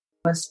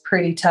was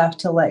pretty tough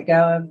to let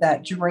go of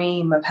that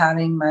dream of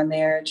having my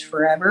marriage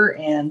forever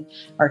and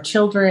our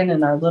children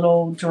and our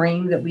little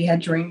dream that we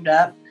had dreamed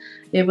up.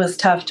 It was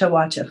tough to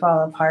watch it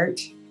fall apart,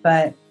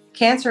 but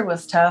cancer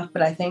was tough.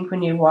 But I think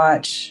when you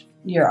watch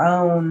your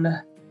own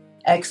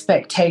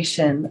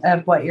expectation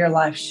of what your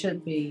life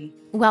should be.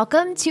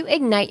 Welcome to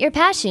Ignite Your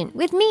Passion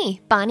with me,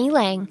 Bonnie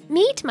Lang.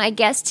 Meet my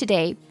guest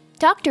today,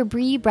 Dr.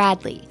 Bree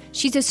Bradley.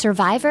 She's a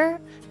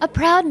survivor, a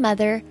proud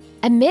mother,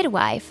 a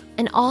midwife,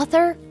 an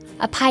author,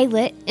 a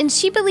pilot, and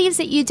she believes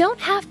that you don't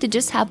have to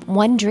just have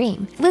one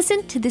dream.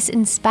 Listen to this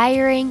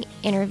inspiring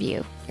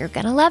interview. You're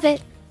going to love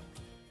it.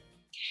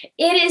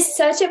 It is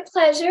such a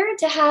pleasure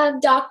to have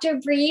Dr.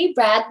 Bree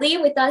Bradley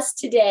with us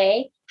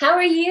today. How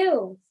are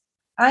you?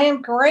 I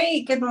am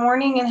great. Good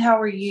morning, and how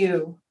are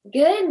you?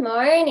 Good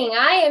morning.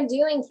 I am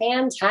doing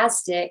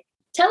fantastic.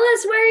 Tell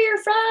us where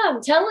you're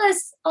from. Tell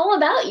us all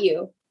about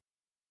you.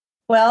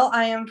 Well,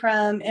 I am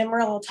from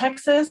Amarillo,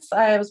 Texas.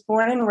 I was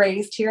born and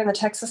raised here in the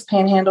Texas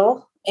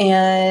Panhandle,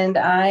 and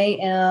I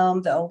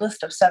am the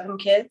oldest of 7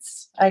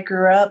 kids. I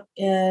grew up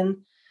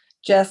in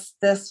just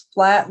this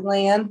flat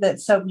land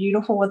that's so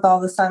beautiful with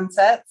all the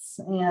sunsets,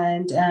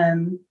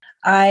 and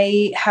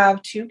I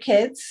have 2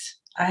 kids.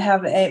 I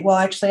have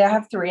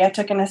 3. I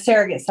took in a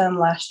surrogate son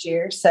last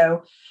year,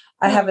 so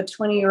I have a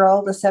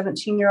 20-year-old, a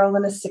 17-year-old,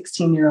 and a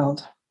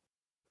 16-year-old.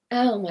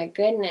 Oh my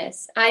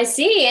goodness. I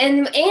see.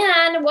 And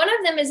one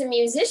of them is a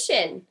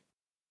musician.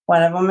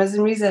 One of them is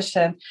a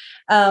musician.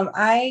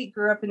 I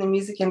grew up in the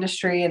music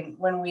industry, and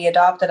when we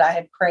adopted, I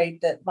had prayed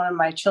that one of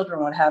my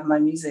children would have my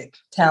music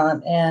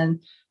talent.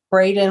 And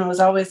Braden was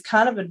always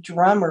kind of a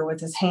drummer with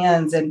his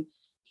hands, and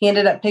he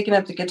ended up picking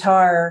up the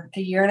guitar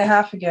a year and a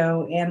half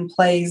ago and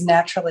plays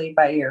naturally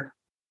by ear.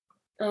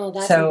 Oh,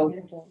 that's so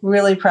incredible.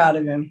 Really proud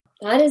of him.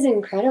 That is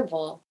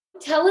incredible.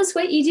 Tell us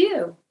what you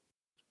do.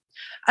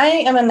 I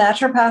am a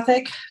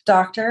naturopathic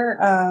doctor.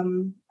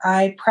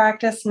 I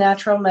practice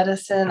natural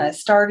medicine. I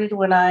started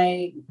when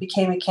I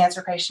became a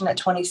cancer patient at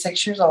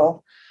 26 years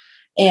old,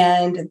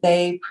 and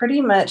they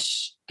pretty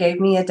much gave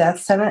me a death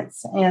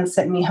sentence and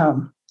sent me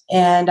home.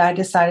 And I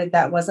decided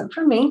that wasn't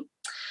for me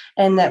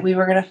and that we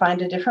were going to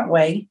find a different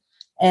way.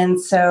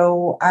 And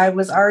so I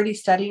was already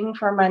studying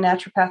for my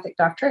naturopathic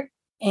doctorate,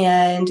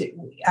 and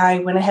I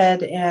went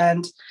ahead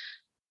and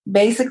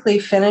basically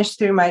finished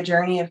through my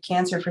journey of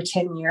cancer for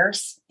 10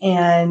 years.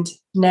 And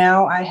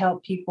now I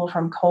help people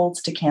from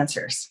colds to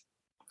cancers.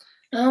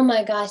 Oh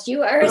my gosh,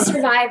 you are a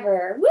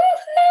survivor.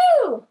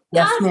 Woohoo!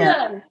 Yes, awesome.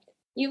 ma'am.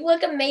 You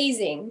look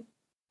amazing.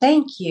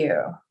 Thank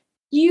you.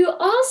 You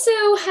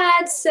also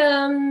had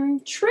some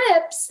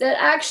trips that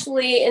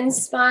actually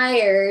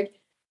inspired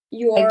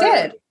your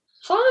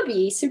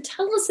hobby. So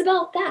tell us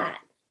about that.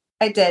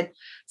 I did.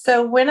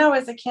 So when I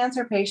was a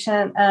cancer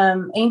patient,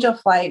 Angel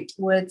Flight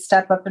would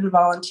step up and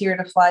volunteer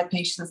to fly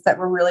patients that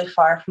were really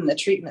far from the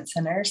treatment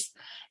centers.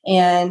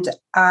 And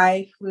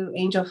I flew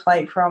Angel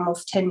Flight for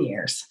almost 10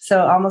 years,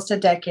 so almost a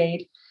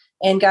decade,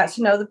 and got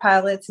to know the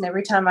pilots. And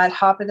every time I'd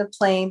hop in the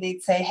plane,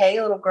 they'd say,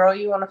 "Hey, little girl,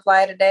 you want to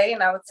fly today?"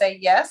 And I would say,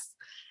 "Yes."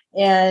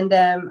 And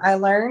I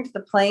learned the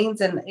planes,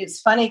 and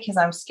it's funny because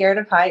I'm scared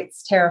of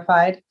heights,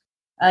 terrified.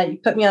 You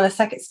put me on a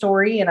second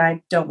story, and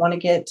I don't want to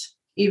get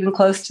even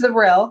close to the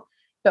rail.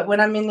 But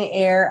when I'm in the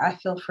air, I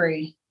feel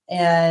free.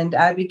 And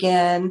I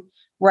began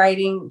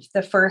writing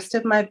the first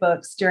of my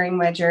books during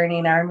my journey.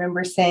 And I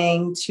remember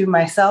saying to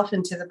myself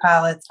and to the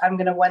pilots, I'm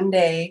going to one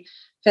day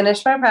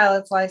finish my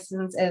pilot's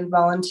license and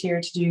volunteer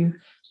to do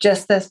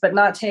just this, but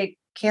not take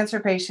cancer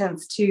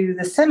patients to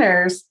the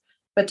centers,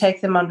 but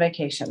take them on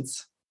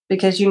vacations,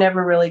 because you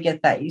never really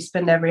get that. You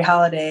spend every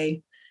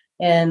holiday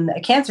in a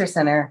cancer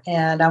center,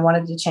 and I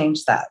wanted to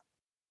change that.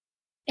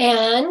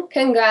 And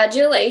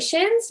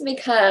congratulations,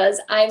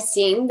 because I've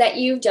seen that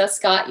you've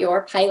just got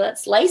your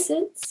pilot's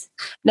license.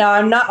 Now,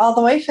 I'm not all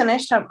the way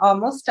finished. I'm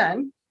almost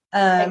done.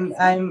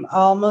 I'm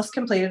almost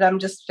completed. I'm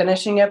just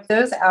finishing up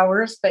those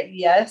hours. But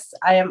yes,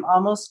 I am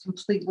almost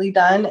completely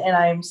done, and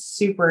I'm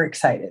super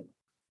excited.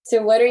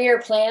 So what are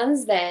your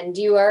plans then?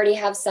 Do you already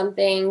have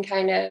something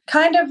kind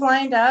of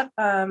lined up?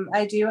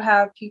 I do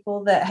have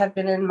people that have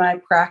been in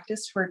my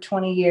practice for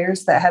 20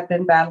 years that have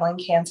been battling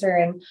cancer.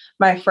 And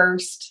my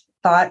first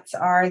thoughts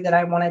are that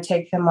I want to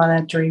take them on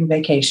a dream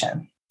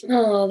vacation.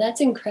 Oh,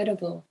 that's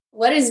incredible.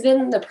 What has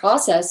been the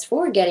process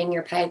for getting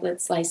your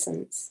pilot's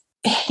license?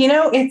 You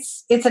know,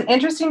 it's an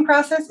interesting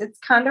process. It's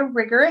kind of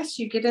rigorous.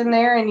 You get in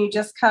there and you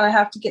just kind of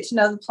have to get to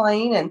know the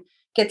plane and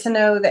get to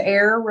know the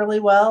air really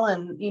well,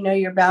 and, you know,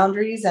 your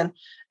boundaries. And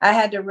I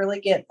had to really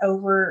get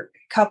over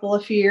a couple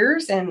of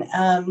fears. And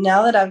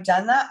now that I've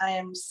done that, I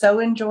am so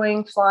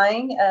enjoying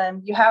flying.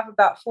 You have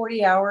about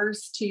 40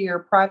 hours to your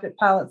private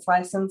pilot's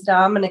license.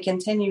 Now I'm going to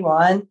continue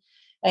on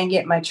and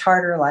get my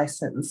charter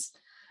license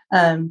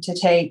to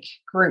take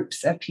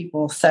groups of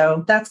people.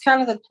 So that's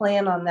kind of the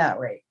plan on that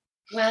rate.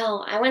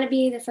 Wow, I want to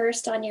be the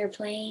first on your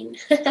plane.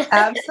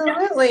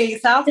 Absolutely.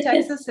 South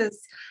Texas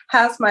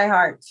has my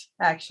heart,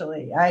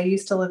 actually. I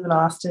used to live in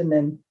Austin,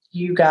 and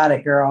you got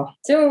it, girl.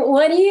 So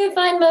what do you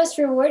find most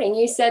rewarding?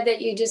 You said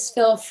that you just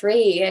feel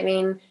free. I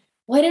mean,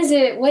 What does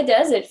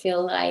it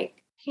feel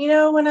like?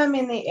 When I'm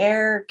in the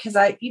air, because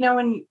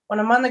when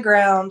I'm on the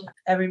ground,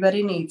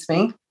 everybody needs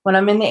me. When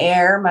I'm in the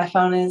air, my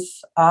phone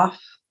is off.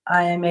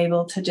 I am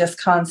able to just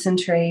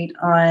concentrate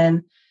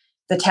on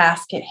the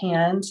task at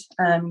hand.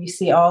 You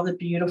see all the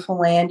beautiful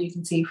land you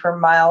can see for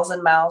miles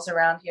and miles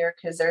around here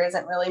because there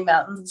isn't really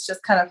mountains. It's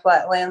just kind of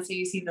flat land. So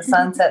you see the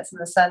sunsets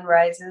and the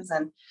sunrises,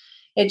 and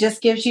it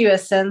just gives you a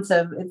sense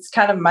of it's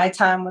kind of my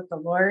time with the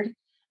Lord.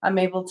 I'm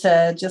able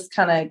to just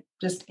kind of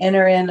just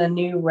enter in a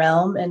new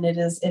realm, and it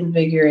is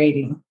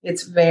invigorating.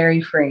 It's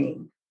very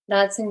freeing.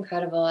 That's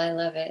incredible. I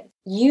love it.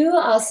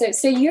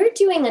 So you're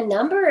doing a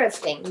number of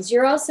things.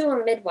 You're also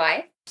a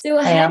midwife. So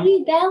how do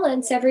you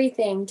balance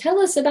everything? Tell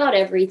us about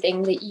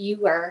everything that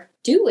you are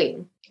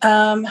doing.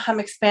 I'm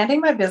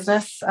expanding my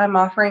business. I'm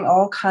offering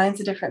all kinds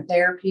of different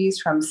therapies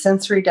from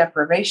sensory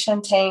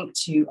deprivation tank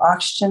to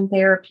oxygen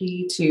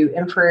therapy to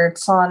infrared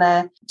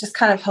sauna, just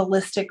kind of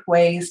holistic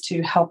ways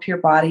to help your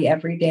body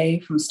every day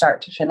from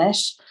start to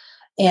finish.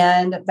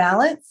 And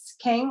balance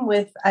came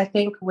with, I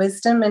think,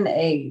 wisdom and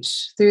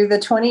age. Through the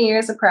 20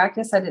 years of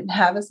practice, I didn't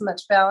have as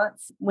much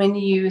balance. When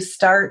you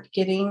start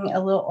getting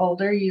a little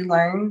older, you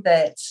learn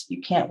that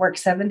you can't work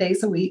 7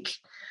 days a week.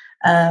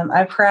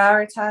 I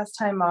prioritize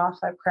time off.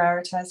 I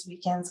prioritize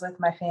weekends with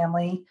my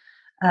family.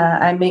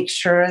 I make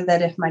sure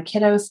that if my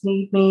kiddos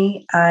need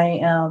me, I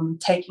am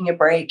taking a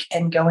break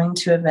and going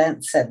to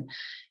events. And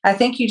I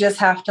think you just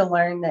have to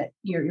learn that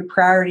your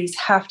priorities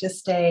have to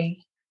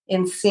stay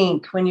in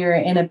sync when you're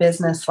in a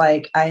business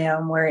like I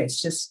am, where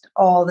it's just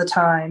all the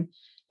time,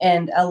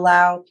 and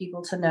allow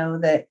people to know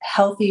that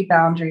healthy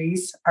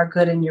boundaries are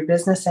good in your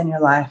business and your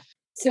life.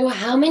 So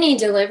how many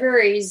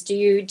deliveries do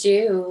you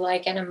do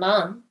like in a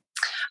month?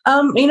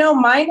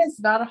 Mine is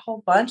not a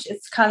whole bunch.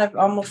 It's kind of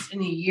almost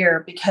in a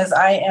year because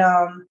I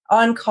am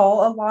on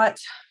call a lot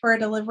for a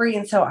delivery.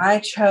 And so I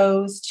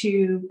chose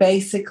to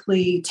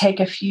basically take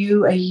a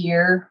few a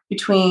year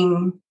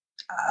between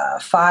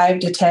 5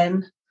 to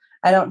 10.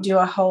 I don't do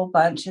a whole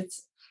bunch.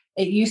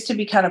 It used to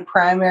be kind of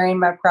primary in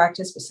my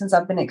practice, but since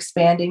I've been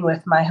expanding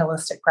with my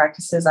holistic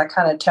practices, I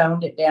kind of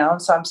toned it down.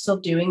 So I'm still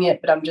doing it,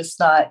 but I'm just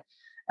not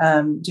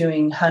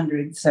doing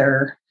hundreds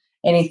or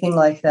anything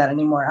like that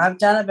anymore. I've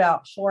done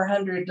about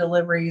 400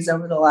 deliveries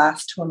over the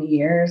last 20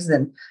 years,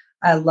 and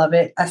I love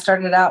it. I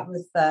started out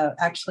with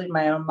actually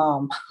my own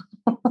mom.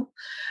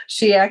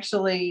 She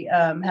actually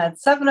had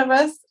 7 of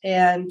us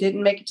and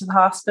didn't make it to the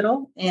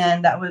hospital,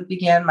 and that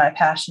began my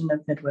passion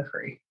of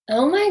midwifery.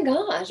 Oh my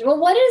gosh. Well,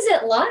 what is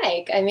it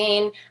like? I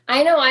mean,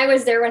 I know I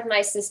was there with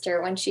my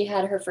sister when she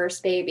had her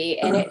first baby,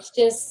 and it's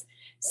just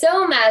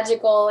so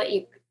magical.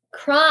 You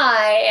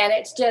cry, and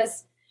it's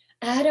just,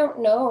 I don't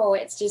know.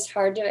 It's just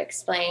hard to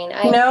explain.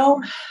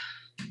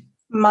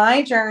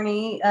 My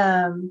journey,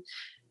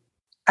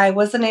 I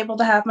wasn't able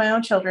to have my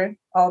own children.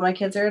 All my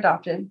kids are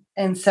adopted.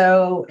 And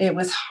so it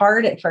was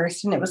hard at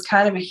first, and it was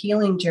kind of a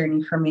healing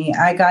journey for me.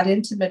 I got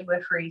into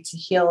midwifery to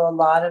heal a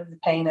lot of the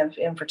pain of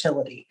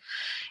infertility.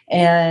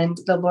 And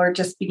the Lord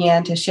just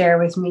began to share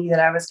with me that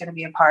I was going to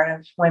be a part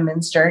of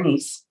women's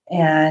journeys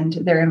and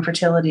their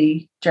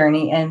infertility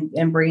journey and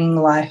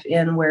bringing life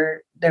in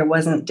where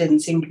didn't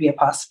seem to be a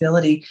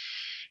possibility.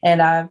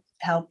 And I've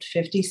helped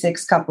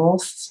 56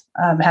 couples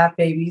have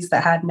babies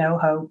that had no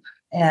hope.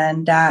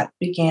 And that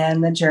began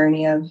the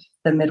journey of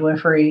the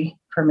midwifery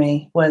for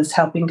me, was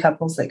helping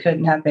couples that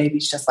couldn't have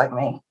babies just like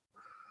me.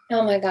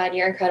 Oh my God,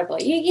 you're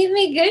incredible. You give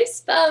me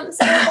goosebumps.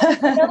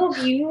 Oh,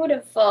 so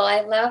beautiful.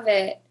 I love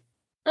it.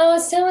 Oh,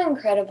 it's so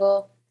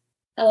incredible.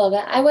 I love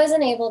it. I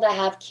wasn't able to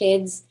have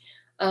kids.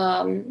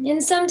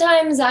 And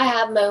sometimes I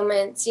have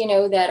moments,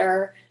 that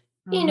are,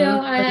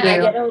 I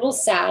get a little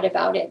sad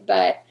about it,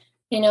 but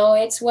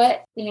it's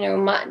what,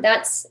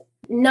 that's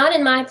not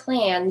in my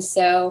plan.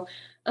 So,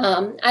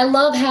 I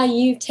love how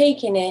you've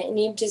taken it and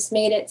you've just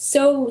made it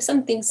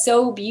something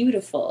so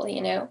beautiful,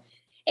 and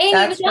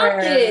you've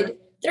adopted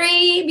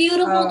 3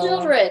 beautiful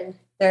children.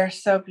 They're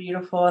so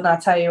beautiful. And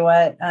I'll tell you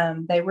what,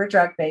 they were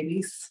drug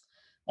babies.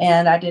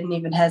 And I didn't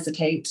even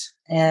hesitate.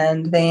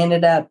 And they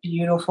ended up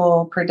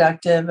beautiful,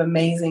 productive,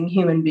 amazing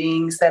human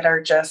beings that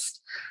are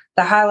just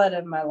the highlight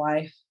of my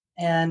life.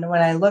 And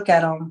when I look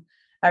at them,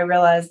 I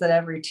realize that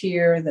every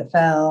tear that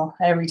fell,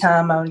 every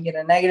time I would get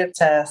a negative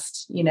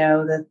test,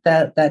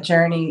 that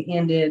journey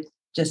ended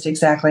just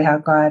exactly how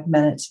God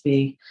meant it to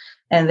be.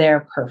 And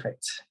they're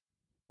perfect.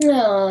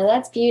 Oh,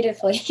 that's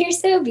beautiful. You're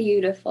so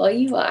beautiful.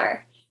 You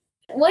are.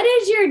 What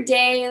does your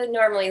day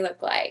normally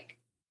look like?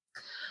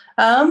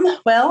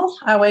 Well,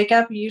 I wake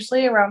up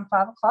usually around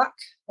 5 o'clock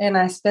and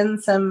I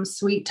spend some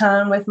sweet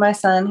time with my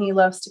son. He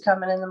loves to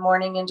come in the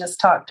morning and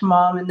just talk to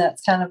mom. And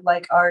that's kind of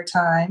like our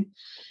time.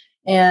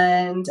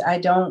 And I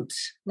don't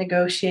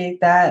negotiate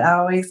that.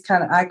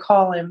 I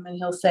call him and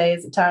he'll say,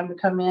 is it time to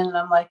come in? And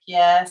I'm like,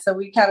 yeah. So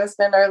we kind of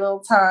spend our little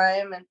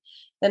time, and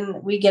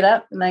then we get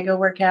up and I go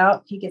work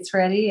out. He gets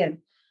ready, and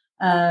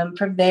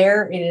From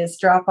there, it is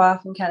drop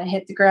off and kind of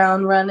hit the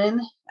ground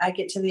running. I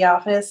get to the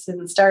office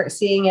and start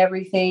seeing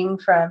everything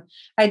from,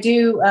 I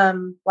do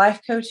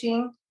life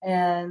coaching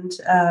and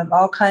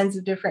all kinds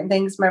of different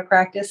things in my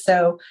practice.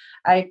 So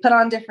I put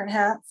on different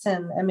hats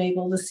and I'm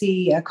able to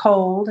see a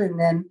cold and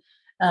then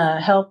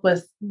help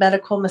with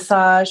medical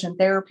massage and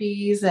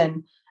therapies.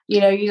 And,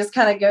 you just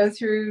kind of go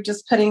through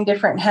just putting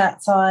different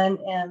hats on.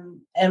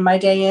 And my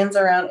day ends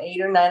around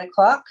 8 or 9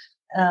 o'clock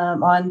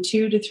on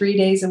 2 to 3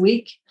 days a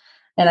week.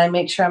 And I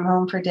make sure I'm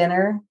home for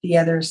dinner, the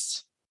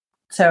others.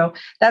 So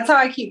that's how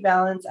I keep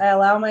balance. I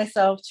allow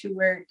myself to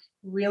work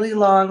really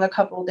long, a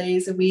couple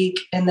days a week,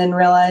 and then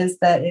realize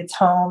that it's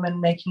home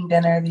and making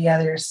dinner, the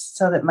others,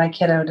 so that my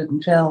kiddo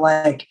didn't feel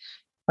like,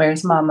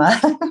 where's mama?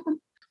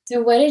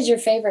 So what is your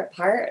favorite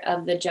part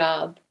of the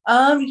job?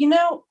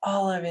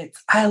 All of it.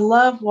 I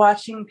love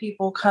watching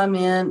people come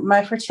in.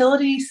 My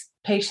fertility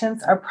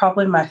patients are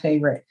probably my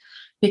favorite,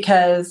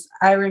 because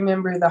I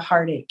remember the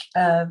heartache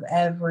of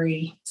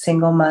every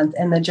single month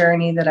and the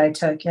journey that I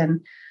took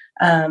and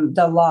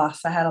the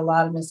loss. I had a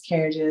lot of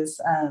miscarriages.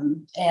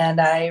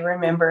 And I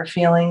remember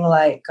feeling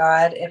like,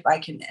 God, if I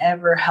can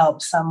ever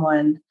help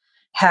someone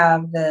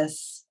have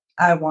this,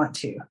 I want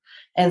to.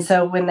 And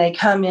so when they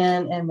come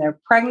in and they're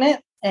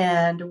pregnant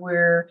and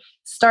we're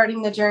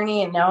starting the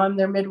journey and now I'm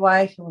their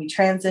midwife and we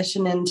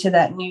transition into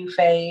that new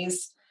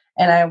phase,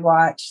 and I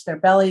watch their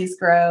bellies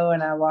grow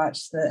and I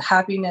watch the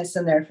happiness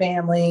in their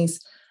families.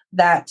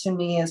 That to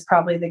me is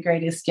probably the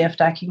greatest gift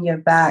I can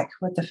give back,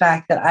 with the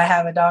fact that I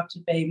have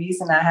adopted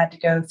babies and I had to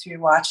go through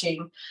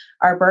watching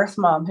our birth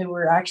mom, who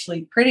were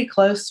actually pretty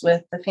close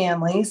with the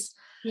families.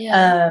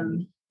 Yeah.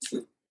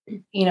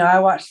 I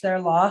watched their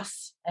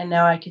loss, and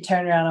now I can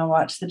turn around and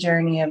watch the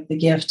journey of the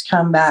gift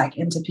come back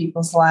into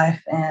people's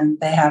life and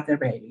they have their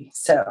baby.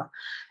 So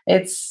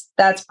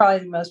that's probably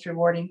the most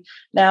rewarding.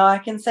 Now I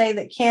can say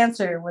that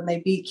cancer, when they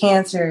beat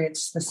cancer,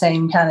 it's the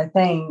same kind of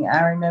thing.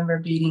 I remember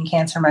beating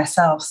cancer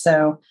myself.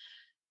 So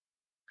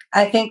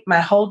I think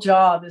my whole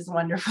job is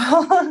wonderful.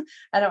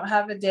 I don't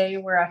have a day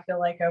where I feel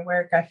like I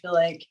work. I feel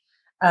like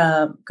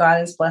God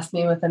has blessed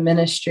me with a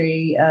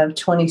ministry of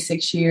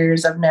 26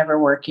 years of never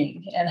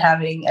working and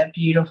having a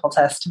beautiful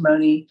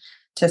testimony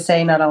to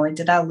say, not only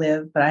did I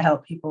live, but I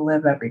help people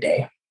live every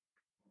day.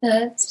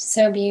 That's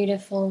so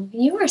beautiful.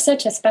 You are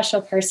such a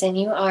special person.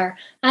 You are.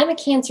 I'm a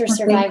cancer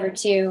survivor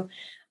too.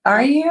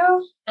 Are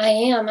you? I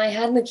am. I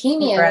had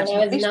leukemia when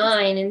I was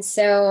 9. And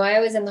so I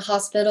was in the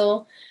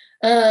hospital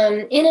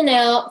in and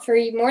out for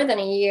more than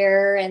a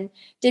year and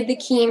did the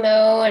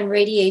chemo and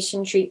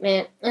radiation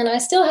treatment. And I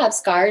still have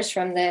scars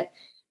from that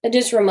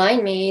just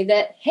remind me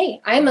that,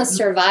 hey, I'm a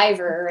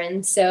survivor.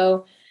 And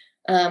so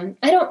I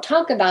don't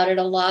talk about it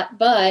a lot,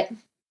 but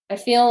I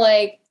feel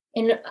like,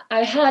 and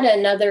I had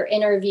another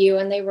interview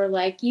and they were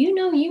like, you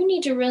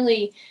need to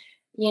really,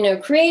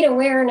 create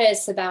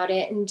awareness about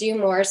it and do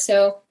more.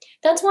 So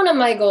that's one of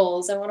my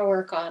goals I want to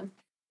work on,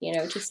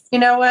 just. You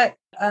know what?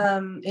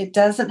 It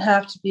doesn't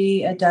have to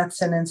be a death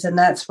sentence. And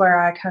that's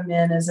where I come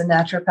in as a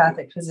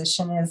naturopathic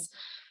physician, is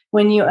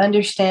when you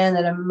understand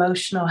that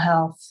emotional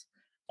health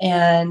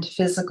and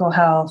physical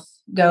health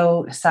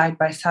go side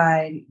by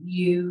side,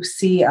 you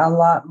see a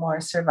lot more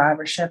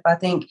survivorship. I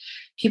think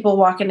people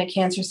walk into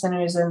cancer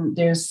centers and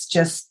there's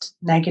just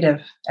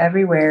negative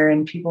everywhere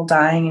and people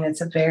dying, and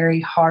it's a very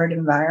hard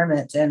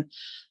environment. And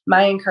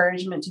my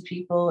encouragement to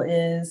people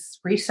is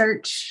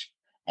research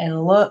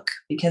and look,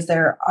 because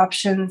there are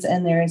options,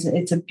 and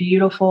it's a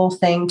beautiful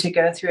thing to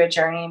go through a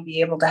journey and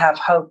be able to have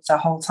hope the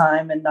whole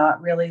time and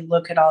not really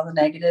look at all the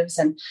negatives.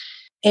 And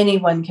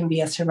anyone can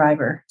be a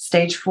survivor,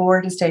 stage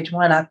 4 to stage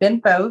 1. I've been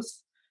both.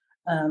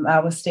 I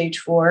was stage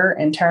 4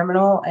 and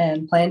terminal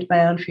and planned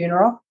my own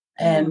funeral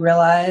and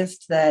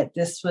realized that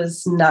this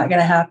was not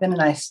going to happen.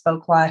 And I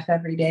spoke life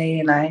every day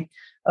and I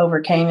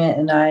overcame it,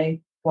 and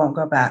I won't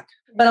go back.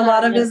 But a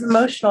lot of it is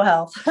emotional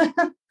health.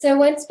 So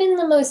what's been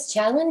the most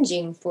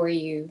challenging for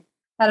you?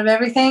 Out of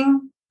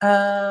everything,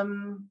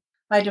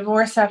 my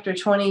divorce after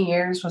 20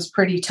 years was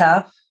pretty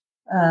tough.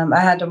 I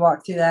had to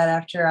walk through that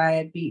after I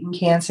had beaten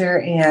cancer,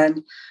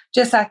 and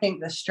just, I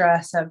think the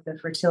stress of the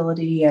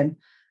fertility and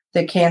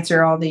the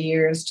cancer all the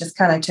years just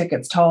kind of took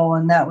its toll.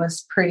 And that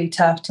was pretty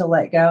tough to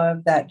let go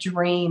of that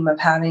dream of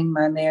having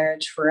my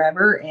marriage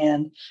forever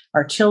and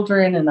our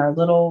children and our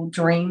little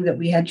dream that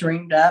we had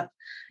dreamed up.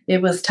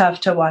 It was tough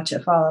to watch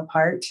it fall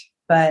apart,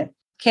 but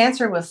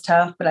cancer was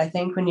tough. But I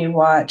think when you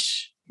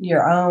watch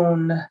your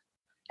own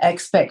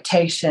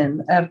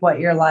expectation of what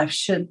your life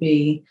should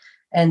be,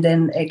 and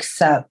then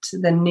accept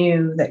the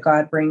new that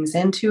God brings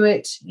into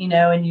it,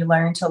 and you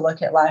learn to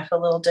look at life a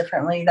little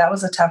differently. That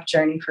was a tough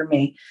journey for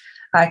me.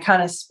 I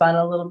kind of spun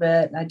a little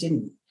bit.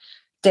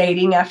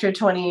 Dating after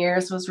 20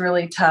 years was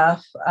really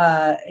tough.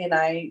 And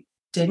I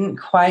didn't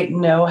quite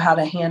know how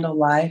to handle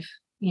life,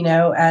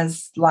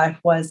 as life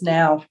was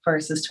now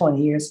versus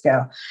 20 years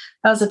ago.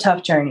 That was a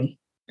tough journey.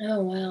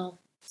 Oh, wow.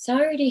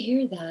 Sorry to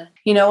hear that.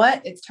 You know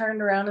what? It's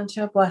turned around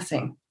into a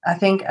blessing. I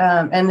think,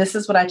 and this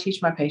is what I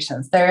teach my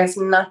patients. There is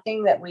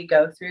nothing that we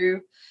go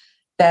through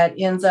that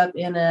ends up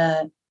in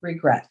a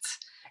regret.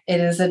 It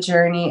is a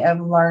journey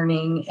of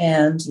learning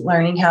and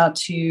learning how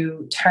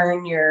to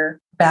turn your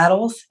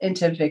battles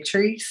into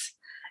victories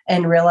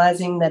and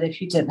realizing that if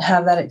you didn't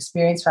have that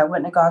experience, if I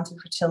wouldn't have gone through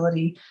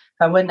fertility,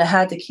 if I wouldn't have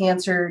had the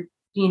cancer,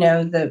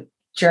 the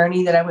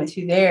journey that I went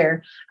through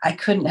there, I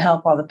couldn't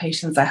help all the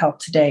patients I help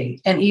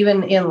today. And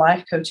even in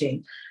life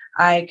coaching,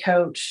 I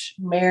coach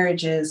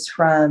marriages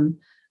from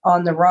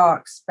on the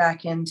rocks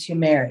back into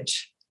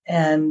marriage.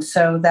 And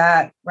so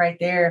that right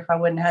there, if I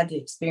wouldn't have had the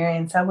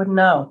experience, I wouldn't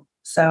know.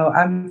 So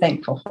I'm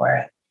thankful for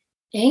it.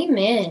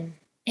 Amen.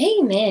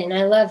 Amen.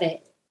 I love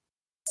it.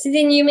 So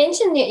then you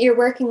mentioned that you're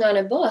working on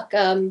a book.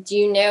 Do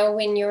you know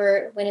when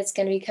it's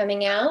going to be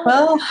coming out?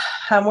 Well,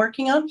 I'm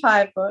working on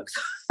 5 books.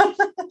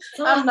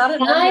 I'm not an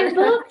 5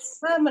 books?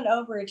 I'm an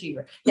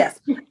overachiever. Yes.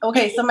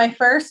 Okay. So my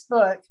first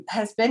book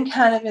has been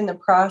kind of in the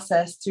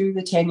process through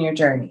the 10-year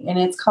journey, and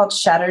it's called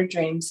Shattered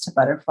Dreams to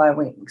Butterfly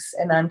Wings.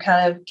 And I'm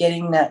kind of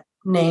getting that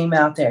name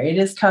out there. It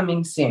is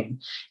coming soon.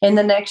 In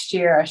the next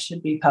year, I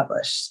should be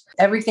published.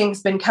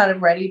 Everything's been kind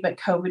of ready, but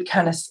COVID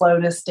kind of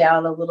slowed us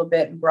down a little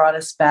bit and brought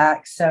us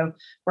back. So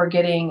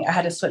I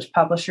had to switch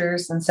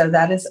publishers. And so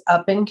that is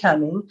up and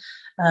coming.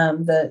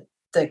 The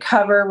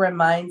cover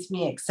reminds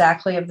me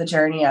exactly of the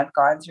journey I've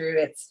gone through.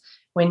 It's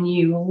when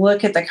you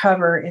look at the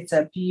cover, it's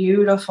a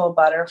beautiful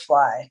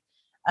butterfly.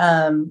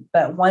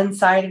 But one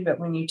side of it,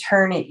 when you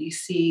turn it, you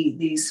see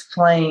these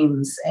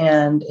flames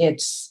and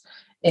it's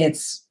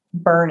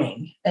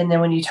burning. And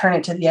then when you turn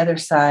it to the other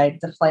side,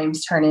 the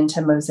flames turn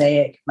into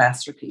mosaic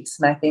masterpiece.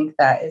 And I think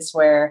that is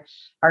where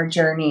our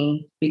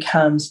journey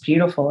becomes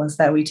beautiful, is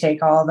that we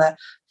take all the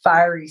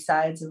fiery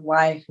sides of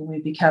life and we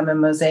become a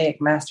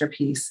mosaic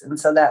masterpiece. And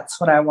so that's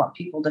what I want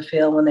people to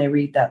feel when they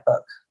read that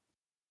book.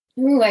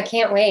 Ooh, I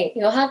can't wait.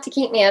 You'll have to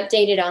keep me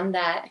updated on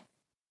that.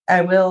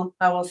 I will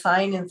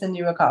sign and send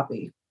you a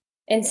copy.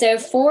 And so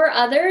 4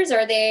 others,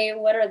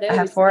 what are those? I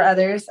have 4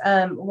 others.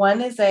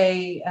 One is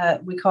we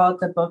call it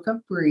the Book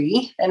of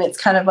Bree, and it's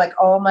kind of like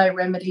all my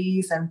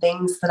remedies and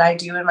things that I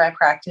do in my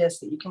practice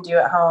that you can do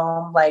at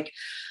home, like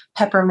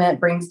peppermint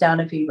brings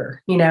down a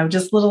fever,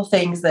 just little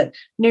things that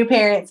new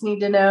parents need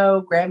to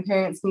know,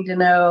 grandparents need to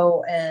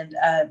know, and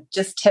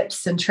just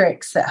tips and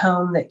tricks at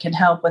home that can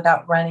help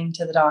without running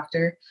to the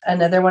doctor.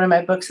 Another one of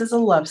my books is a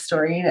love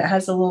story, and it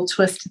has a little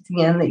twist at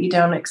the end that you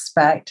don't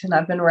expect. And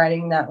I've been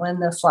writing that one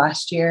this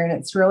last year,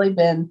 and it's really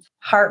been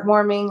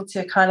heartwarming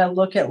to kind of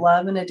look at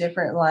love in a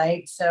different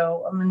light.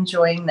 So I'm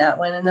enjoying that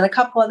one. And then a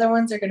couple other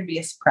ones are going to be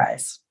a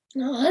surprise.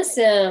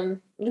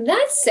 Awesome.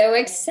 That's so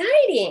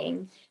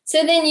exciting.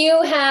 So then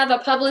you have a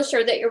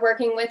publisher that you're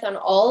working with on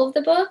all of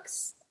the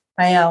books?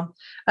 I am.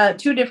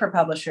 2 different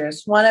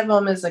publishers. One of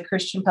them is a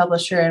Christian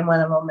publisher and one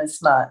of them is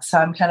not. So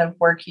I'm kind of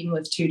working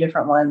with 2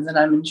 different ones and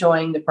I'm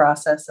enjoying the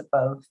process of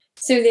both.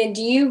 So then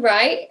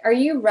are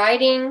you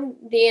writing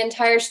the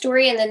entire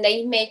story and then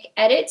they make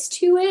edits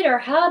to it, or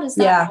how does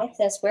that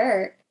process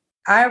work?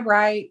 I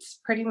write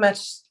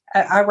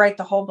I write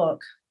the whole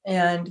book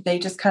and they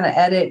just kind of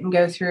edit and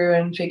go through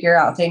and figure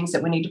out things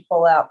that we need to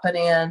pull out, put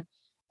in,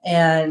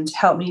 and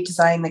help me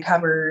design the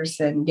covers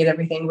and get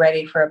everything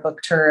ready for a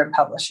book tour and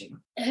publishing.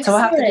 Excellent. So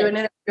we'll have to do an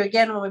interview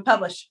again when we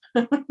publish.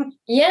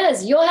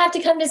 Yes, you'll have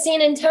to come to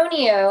San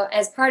Antonio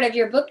as part of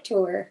your book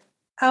tour.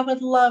 I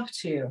would love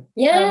to.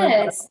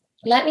 Yes,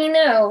 let me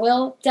know.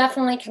 We'll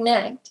definitely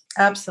connect.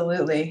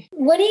 Absolutely.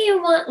 What do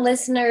you want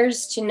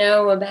listeners to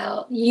know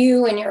about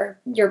you and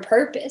your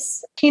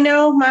purpose?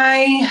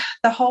 The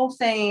whole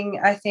thing,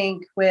 I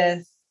think,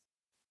 with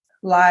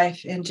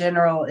life in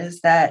general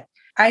is that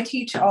I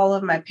teach all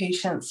of my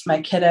patients,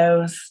 my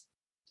kiddos,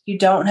 you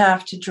don't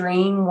have to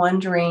dream one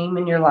dream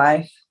in your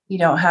life. You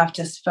don't have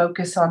to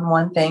focus on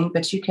one thing,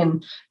 but you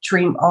can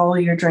dream all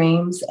your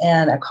dreams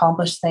and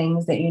accomplish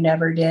things that you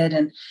never did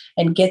and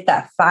get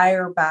that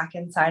fire back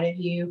inside of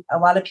you. A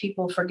lot of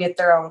people forget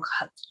their own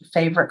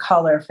favorite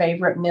color,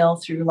 favorite meal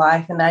through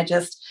life. And I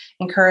just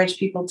encourage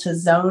people to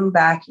zone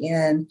back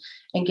in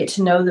and get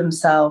to know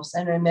themselves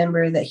and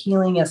remember that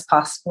healing is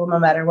possible no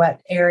matter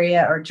what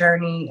area or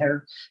journey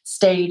or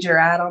stage you're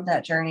at on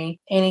that journey.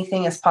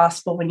 Anything is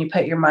possible when you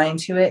put your mind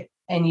to it,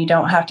 and you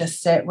don't have to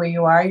sit where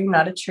you are. You're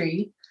not a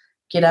tree.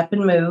 Get up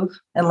and move,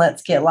 and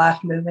let's get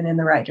life moving in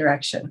the right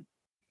direction.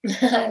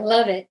 I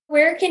love it.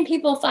 Where can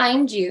people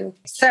find you?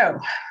 So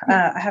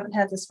I haven't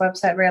had this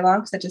website very long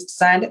because I just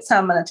designed it. So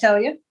I'm going to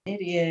tell you.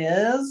 It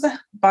is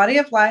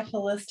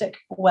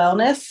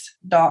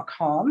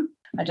bodyoflifeholisticwellness.com.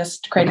 I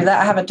just created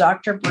that. I have a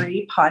Dr.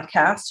 Bree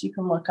podcast you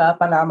can look up,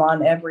 and I'm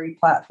on every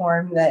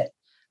platform that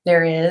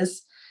there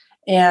is.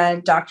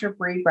 And Dr.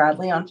 Bree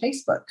Bradley on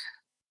Facebook.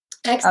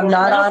 Excellent. I'm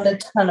not on a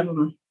ton of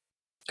them.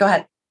 Go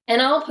ahead. And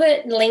I'll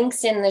put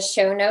links in the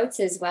show notes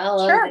as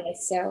well. Sure. Of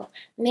this. So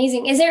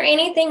amazing. Is there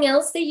anything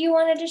else that you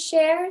wanted to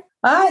share?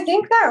 I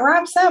think that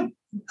wraps up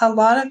a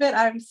lot of it.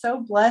 I'm so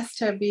blessed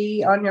to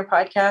be on your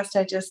podcast.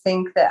 I just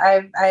think that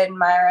I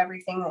admire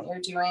everything that you're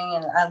doing,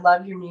 and I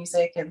love your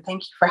music, and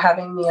thank you for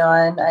having me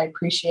on. I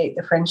appreciate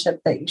the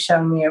friendship that you've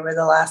shown me over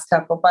the last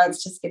couple of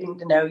months, just getting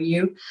to know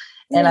you.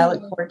 And I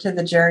look forward to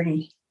the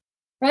journey.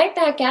 Right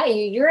back at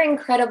you. You're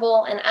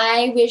incredible. And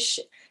I wish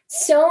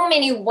so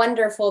many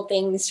wonderful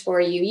things for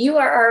you. You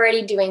are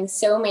already doing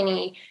so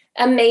many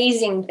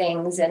amazing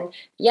things. And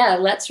yeah,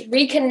 let's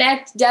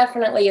reconnect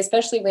definitely,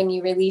 especially when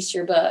you release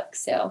your book.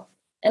 So,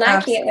 and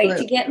I can't wait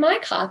to get my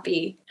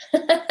copy.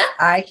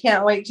 I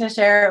can't wait to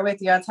share it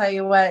with you. I'll tell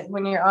you what,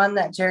 when you're on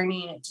that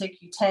journey and it took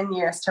you 10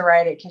 years to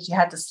write it because you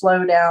had to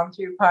slow down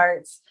through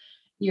parts,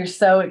 you're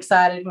so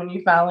excited when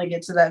you finally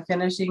get to that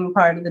finishing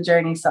part of the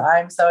journey. So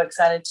I'm so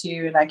excited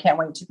too, and I can't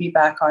wait to be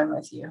back on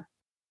with you.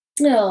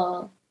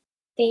 Oh,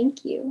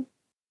 thank you.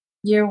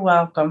 You're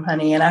welcome,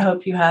 honey. And I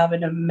hope you have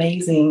an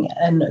amazing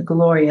and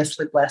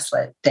gloriously blessed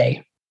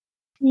day.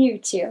 You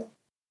too.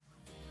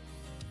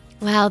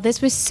 Wow,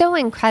 this was so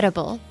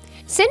incredible.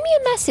 Send me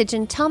a message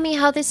and tell me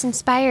how this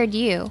inspired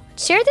you.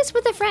 Share this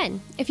with a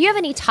friend. If you have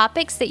any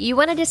topics that you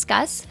want to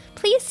discuss,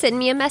 please send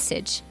me a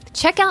message.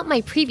 Check out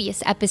my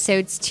previous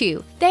episodes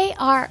too. They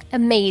are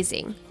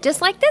amazing,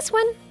 just like this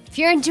one. If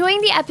you're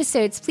enjoying the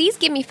episodes, please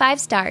give me 5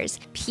 stars.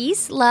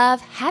 Peace,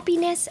 love,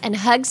 happiness, and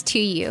hugs to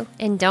you.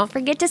 And don't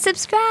forget to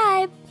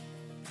subscribe.